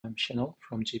channel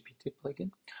from GPT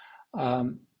plugin.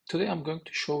 Today I'm going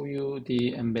to show you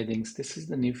the embeddings. This is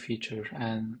the new feature,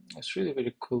 and it's really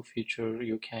very cool feature.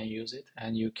 You can use it,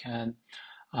 and you can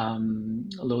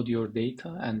load your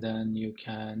data, and then you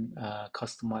can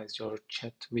customize your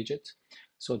chat widget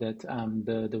so that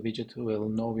the widget will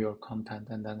know your content,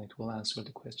 and then it will answer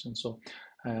the question. So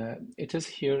it is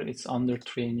here, it's under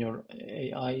train your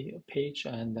AI page,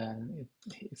 and then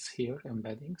it's here,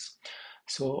 embeddings.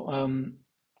 So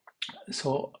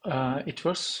it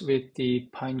works with the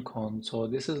Pinecone. So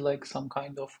this is like some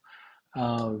kind of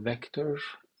vector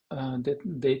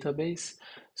database.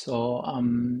 So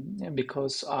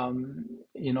because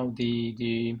you know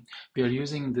the we are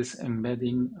using this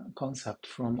embedding concept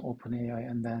from OpenAI,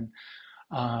 and then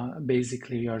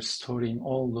basically we are storing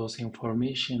all those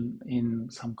information in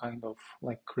some kind of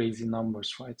like crazy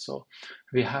numbers, right? So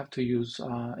we have to use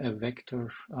a vector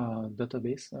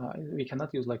database. We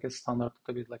cannot use like a standard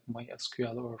database like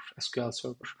MySQL or SQL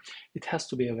Server. It has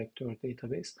to be a vector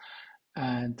database.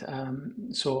 And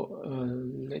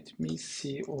let me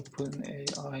see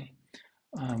OpenAI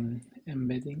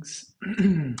embeddings.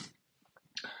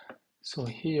 So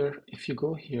here, if you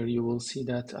go here, you will see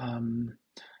that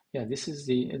yeah, this is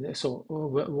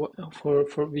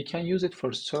for we can use it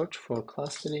for search, for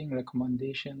clustering,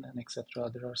 recommendation, and etc.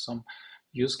 There are some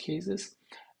use cases,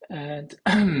 and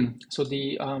so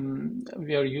we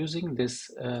are using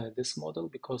this model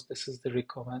because this is the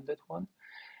recommended one,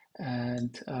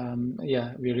 and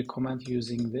yeah, we recommend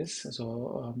using this.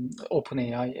 So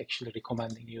OpenAI actually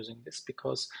recommending using this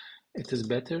because it is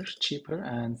better, cheaper,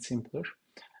 and simpler.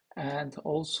 And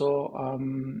also,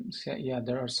 so yeah,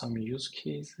 there are some use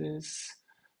cases.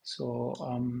 So,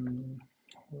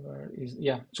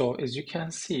 so as you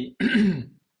can see,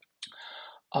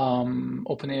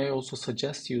 OpenAI also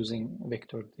suggests using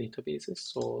vector databases.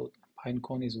 So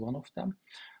Pinecone is one of them.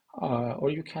 Or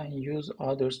you can use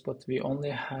others, but we only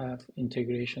have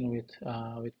integration with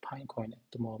Pinecone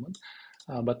at the moment.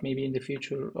 But maybe in the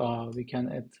future we can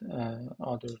add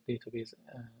other database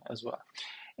as well.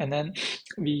 And then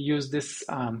we use this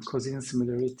cousin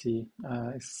similarity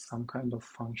as some kind of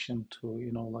function to,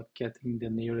 you know, like getting the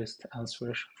nearest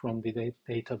answer from the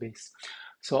database.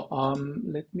 So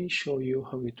let me show you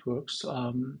how it works.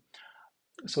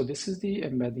 So this is the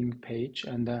embedding page,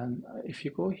 and then if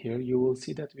you go here, you will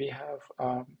see that we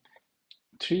have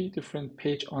three different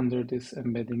pages under this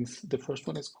embeddings. The first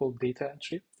one is called data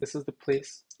entry. This is the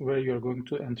place where you're going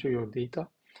to enter your data.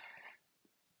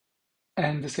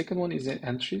 And the second one is in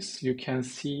entries. You can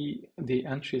see the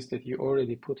entries that you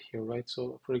already put here, right?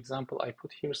 So for example, I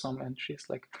put here some entries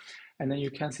like, and then you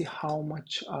can see how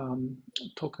much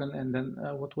token, and then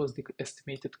what was the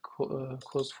estimated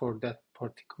cost for that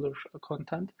particular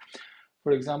content.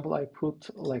 For example, I put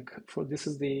like, this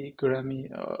is the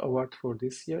Grammy award for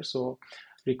this year. So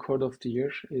record of the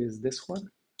year is this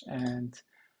one, and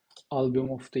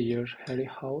album of the year, Harry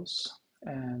House,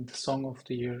 and song of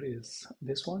the year is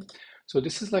this one. So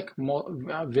this is like more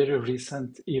very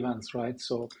recent events, right?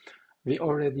 So we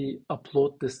already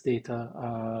upload this data,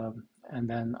 and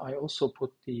then I also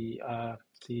put the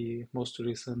most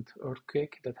recent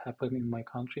earthquake that happened in my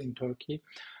country, in Turkey.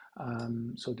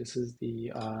 So this is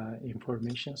the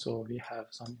information. So we have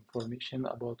some information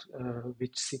about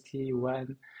which city,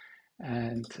 when,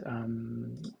 and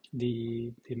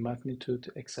the magnitude,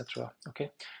 etc.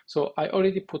 Okay, so I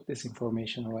already put this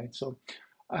information, right? So,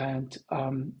 and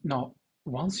now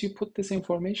once you put this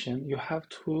information, you have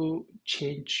to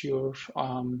change your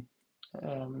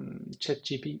chat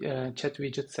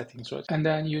widget settings, right? And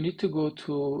then you need to go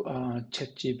to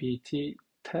ChatGPT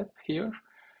tab here,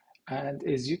 and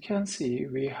as you can see,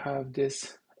 we have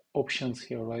this options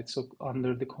here, right? So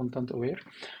under the content aware,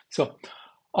 so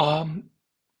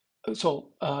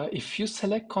if you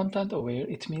select content aware,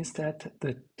 it means that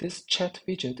this chat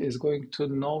widget is going to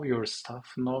know your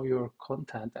stuff, know your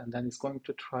content, and then it's going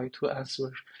to try to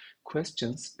answer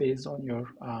questions based on your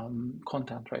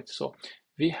content, right? So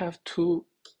we have two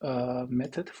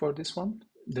methods for this one.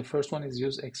 The first one is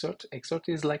use excerpt. Excerpt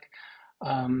is like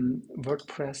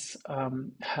WordPress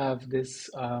have this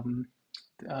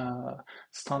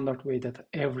standard way that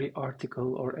every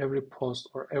article or every post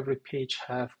or every page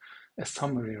have a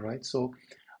summary, right? So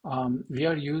we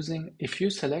are using, if you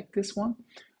select this one,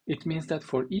 it means that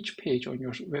for each page on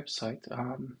your website,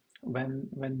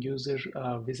 when user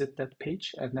visit that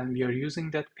page, and then we are using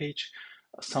that page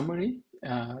summary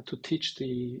to teach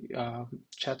the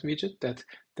chat widget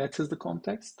that is the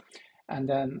context, and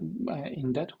then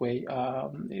in that way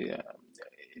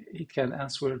it can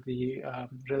answer the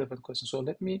relevant question. So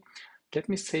let me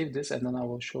save this, and then I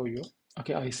will show you.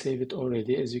 Okay, I save it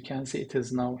already. As you can see, it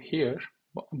is now here.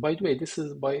 By the way, this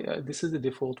is the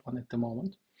default one at the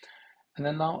moment. And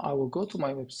then now I will go to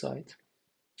my website,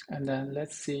 and then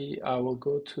let's see, I will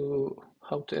go to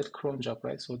how to add cron job,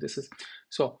 right? So this is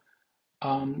so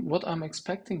what I'm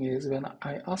expecting is when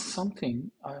I ask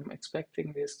something, I'm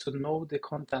expecting this to know the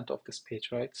content of this page,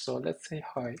 right? So let's say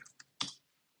hi.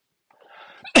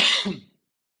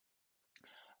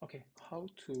 Okay, how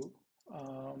to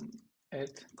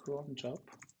add cron job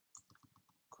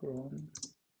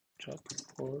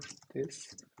for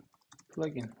this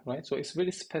plugin, right? So it's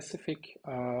very specific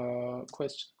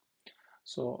question.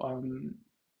 So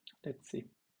let's see.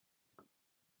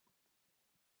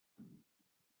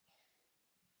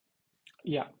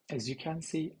 Yeah, as you can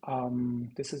see,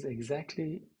 this is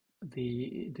exactly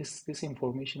this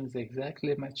information is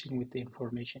exactly matching with the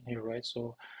information here, right?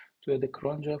 So to add the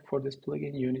cron job for this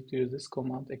plugin, you need to use this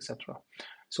command, etc.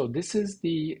 So this is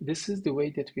the way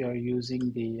that we are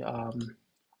using the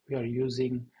we are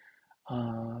using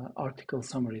article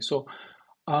summary. So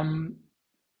um,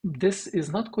 this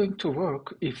is not going to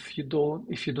work if you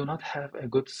do not have a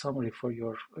good summary for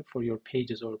your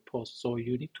pages or posts. So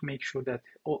you need to make sure that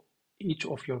each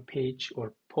of your page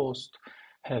or post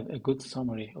have a good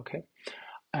summary. Okay,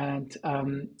 and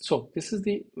so this is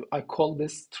the I call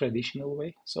this traditional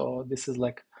way. So this is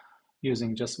like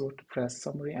using just WordPress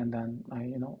summary, and then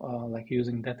like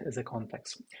using that as a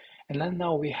context. And then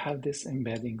now we have this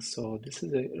embedding. So this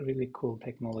is a really cool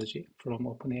technology from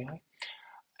OpenAI.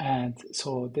 And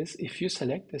so this, if you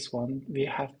select this one, we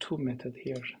have two methods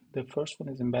here. The first one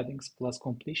is embeddings plus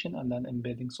completion, and then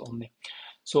embeddings only.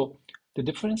 So the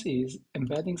difference is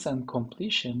embeddings and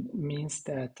completion means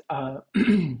that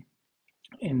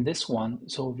in this one,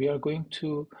 so we are going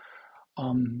to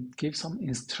give some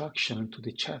instruction to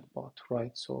the chatbot,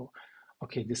 right? So,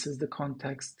 okay, this is the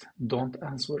context. Don't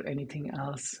answer anything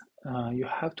else. You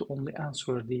have to only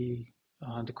answer the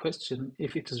question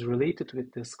if it is related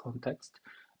with this context.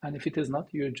 And if it is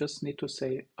not, you just need to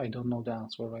say, I don't know the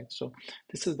answer, right? So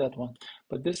this is that one.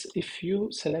 But this, if you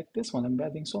select this one,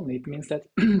 embeddings only, it means that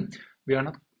we are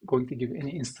not going to give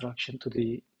any instruction to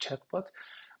the chatbot,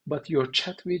 but your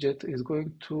chat widget is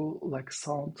going to like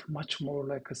sound much more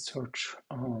like a search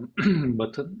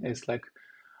button. It's like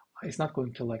it's not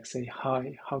going to like say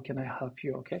hi, how can I help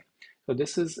you? Okay, so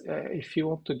this is if you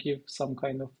want to give some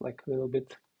kind of like a little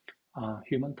bit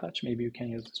human touch, maybe you can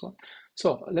use this one.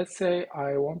 So let's say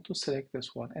I want to select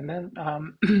this one, and then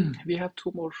we have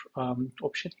two more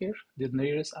options here, the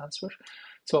nearest answer.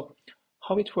 So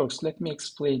how it works, let me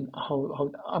explain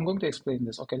how I'm going to explain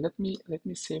this. Okay, let me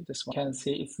save this one. You can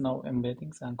see it's now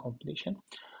embeddings and completion.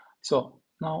 So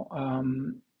now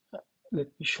let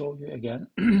me show you again.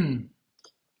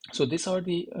 So these are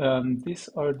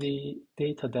the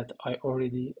data that I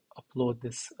already upload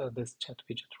this chat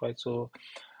widget, right? So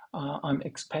I'm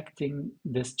expecting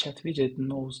this chat widget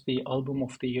knows the album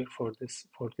of the year for this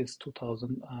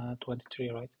 2023,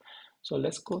 right? So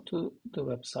let's go to the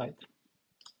website.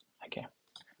 Okay.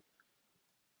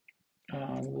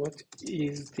 What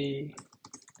is the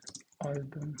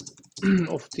album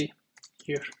of the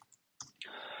year?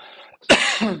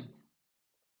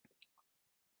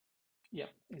 Yeah,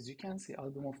 as you can see,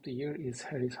 album of the year is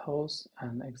Harry's House,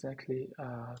 and exactly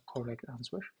correct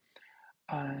answer.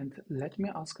 And let me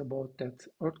ask about that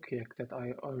earthquake that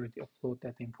I already upload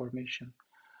that information.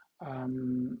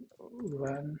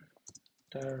 When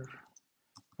there,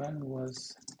 when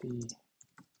was the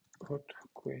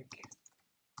earthquake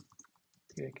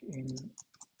in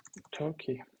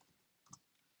Turkey?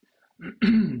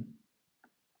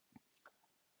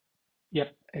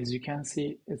 Yep, as you can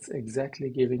see, it's exactly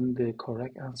giving the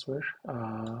correct answer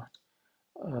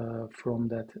from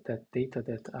that data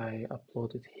that I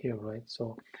uploaded here, right?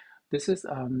 So this is,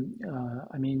 I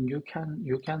mean, you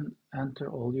can enter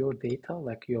all your data,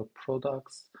 like your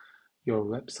products, your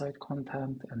website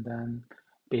content, and then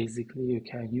basically you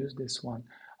can use this one.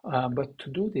 But to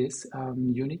do this,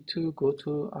 you need to go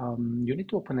to you need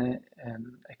to open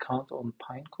an account on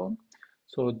Pinecone.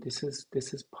 So this is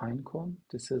Pinecone.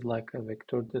 This is like a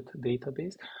vector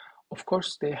database. Of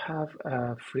course, they have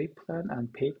a free plan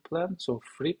and paid plan. So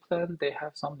free plan, they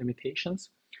have some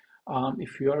limitations.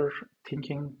 If you are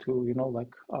thinking to,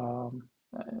 like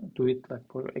do it like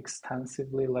for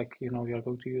extensively, like you are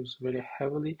going to use very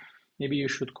heavily, maybe you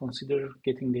should consider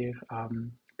getting their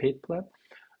paid plan.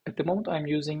 At the moment, I'm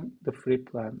using the free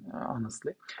plan,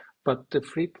 honestly. But the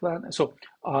free plan, so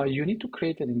you need to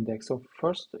create an index. So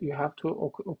first, you have to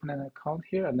open an account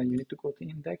here, and then you need to go to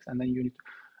index, and then you need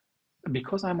to,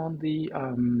 because I'm on the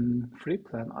free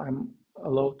plan,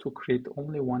 allowed to create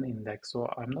only one index. So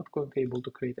I'm not going to be able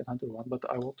to create another one, but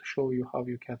I want to show you how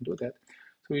you can do that.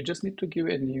 So you just need to give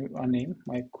a name,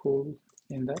 my cool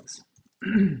index,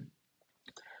 and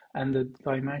the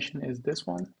dimension is this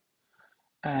one.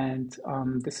 And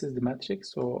this is the metric,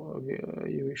 so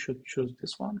you should choose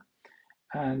this one.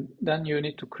 And then you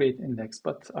need to create index,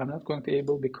 but I'm not going to be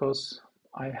able because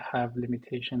I have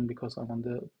limitation because I'm on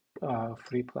the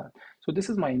free plan. So this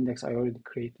is my index. I already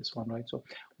create this one, right? So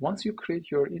once you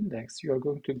create your index, you are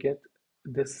going to get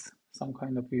this some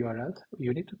kind of URL.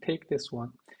 You need to take this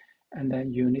one and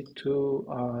then you need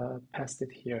to paste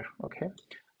it here, okay?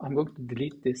 I'm going to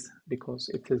delete this because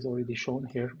it is already shown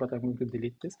here, but I'm going to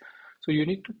delete this. So you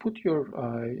need to put your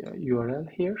URL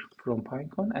here from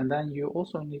Pinecone, and then you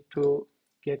also need to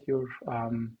get your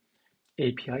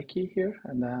API key here,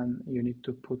 and then you need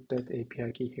to put that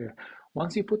API key here.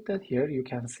 Once you put that here, you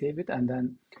can save it, and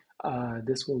then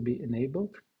this will be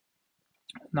enabled.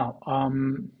 Now,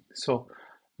 so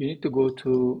you need to go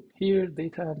to here,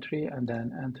 data entry, and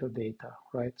then enter data,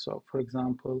 right? So for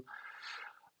example,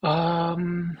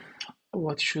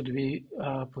 what should we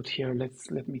put here?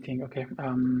 Let me think. Okay,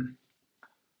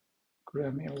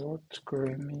 Grammy Awards,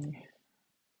 Grammy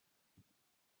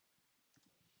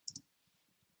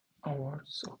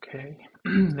Awards. Okay,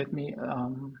 let me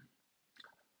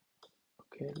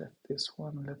okay, let this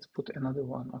one. Let's put another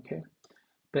one. Okay,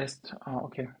 best.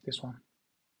 Okay, this one.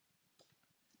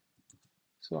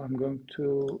 So I'm going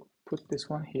to put this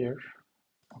one here.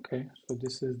 Okay, so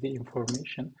this is the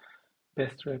information.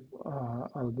 Best rap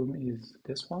album is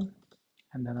this one,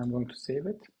 and then I'm going to save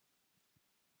it.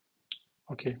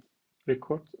 Okay,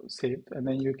 record, saved, and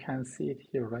then you can see it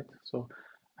here, right? So,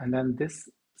 and then this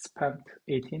spent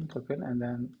 18 token and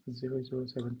then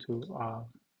 0072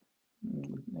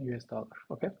 US dollar.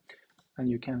 Okay, and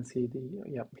you can see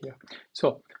the here.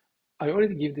 So I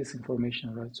already give this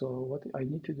information, right? So what I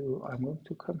need to do, I'm going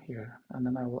to come here and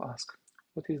then I will ask,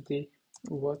 what is the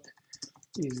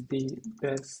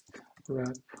best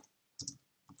rap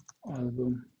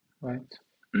album, right?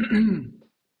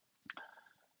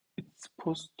 It's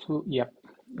supposed to, yep,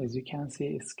 as you can see,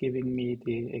 it's giving me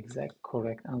the exact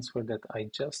correct answer that I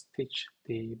just teach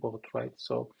the bot, right?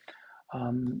 So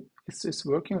it's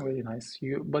working really nice.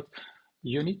 But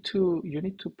you need to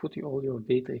put all your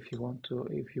data if you want it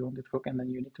to work, and then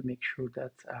you need to make sure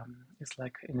that it's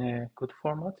like in a good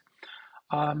format.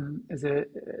 As a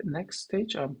next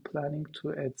stage, I'm planning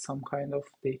to add some kind of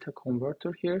data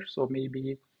converter here. So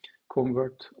maybe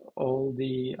convert all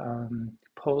the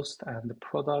posts and the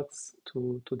products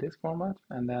to this format,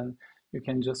 and then you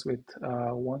can just with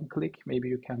one click, maybe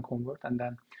you can convert, and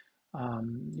then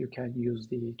you can use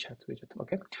the chat widget.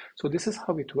 Okay, so this is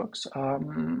how it works.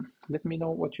 Let me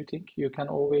know what you think. You can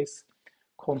always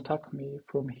contact me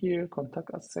from here,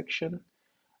 contact us section.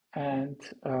 And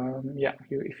yeah,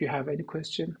 if you have any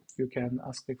question, you can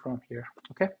ask me from here.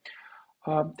 Okay.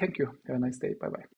 Thank you. Have a nice day. Bye bye.